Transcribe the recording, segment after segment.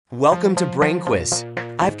Welcome to Brain Quiz.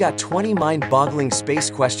 I've got 20 mind-boggling space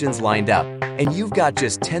questions lined up, and you've got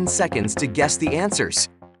just 10 seconds to guess the answers.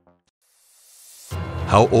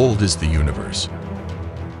 How old is the universe?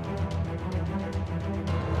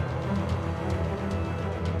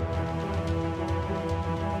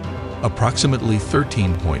 Approximately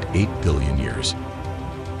 13.8 billion years.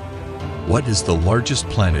 What is the largest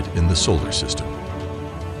planet in the solar system?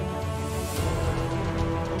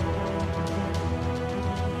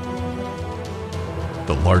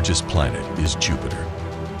 The largest planet is Jupiter.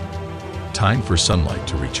 Time for sunlight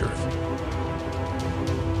to reach Earth.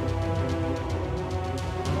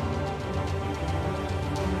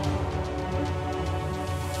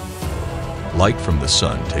 Light from the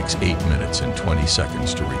sun takes 8 minutes and 20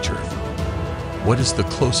 seconds to reach Earth. What is the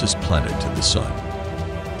closest planet to the sun?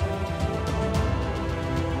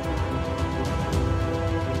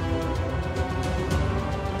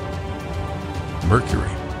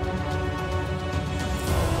 Mercury.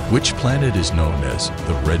 Which planet is known as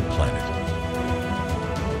the Red Planet?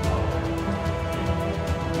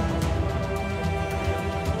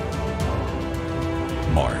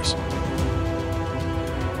 Mars.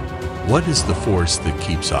 What is the force that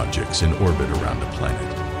keeps objects in orbit around a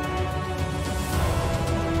planet?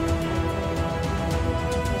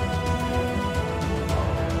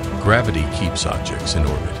 Gravity keeps objects in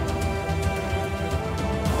orbit.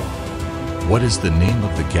 What is the name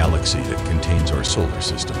of the galaxy that contains our solar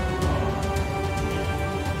system?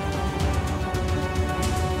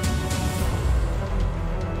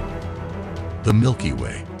 The Milky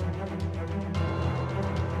Way.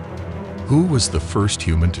 Who was the first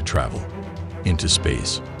human to travel into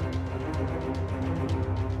space?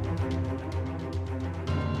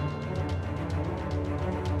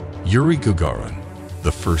 Yuri Gagarin,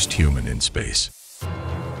 the first human in space.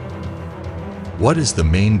 What is the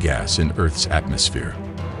main gas in Earth's atmosphere?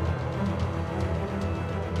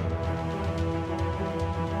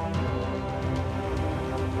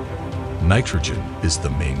 Nitrogen is the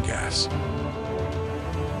main gas.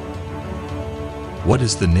 What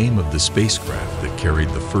is the name of the spacecraft that carried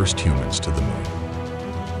the first humans to the moon?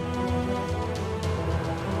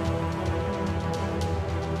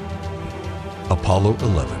 Apollo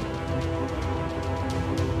 11.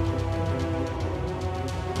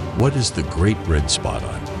 What is the great red spot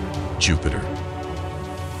on Jupiter?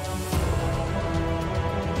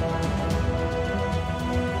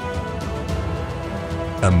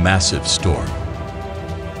 A massive storm.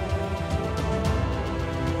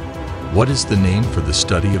 What is the name for the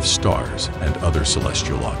study of stars and other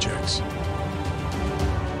celestial objects?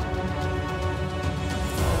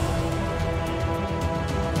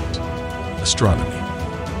 Astronomy.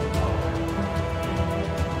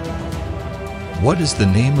 What is the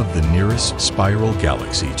name of the nearest spiral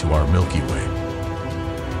galaxy to our Milky Way?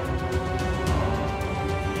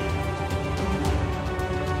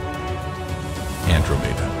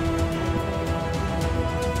 Andromeda.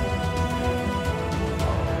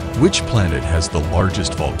 Which planet has the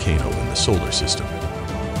largest volcano in the solar system?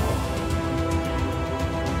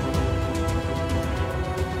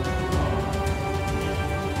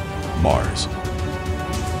 Mars.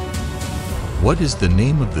 What is the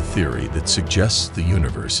name of the theory that suggests the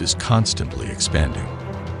universe is constantly expanding?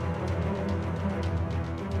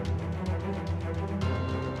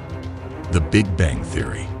 The Big Bang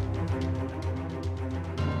Theory.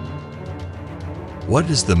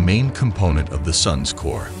 What is the main component of the Sun's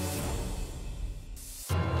core?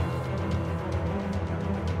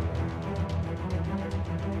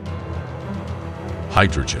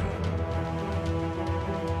 Hydrogen.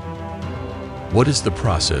 What is the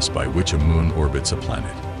process by which a moon orbits a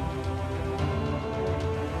planet?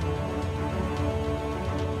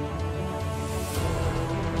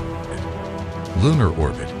 Lunar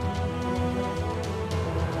orbit.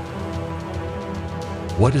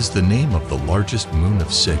 What is the name of the largest moon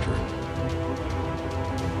of Saturn?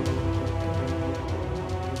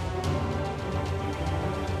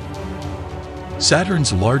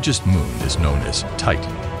 Saturn's largest moon is known as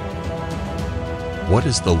Titan. What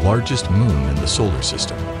is the largest moon in the solar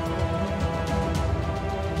system?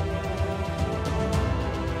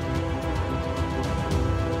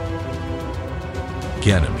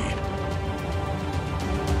 Ganymede.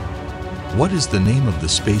 What is the name of the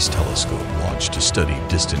space telescope launched to study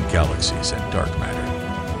distant galaxies and dark matter?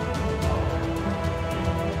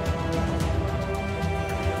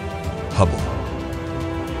 Hubble.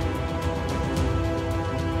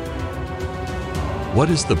 What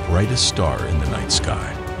is the brightest star in the night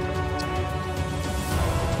sky?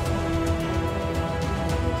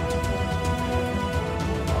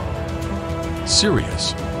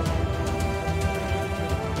 Sirius.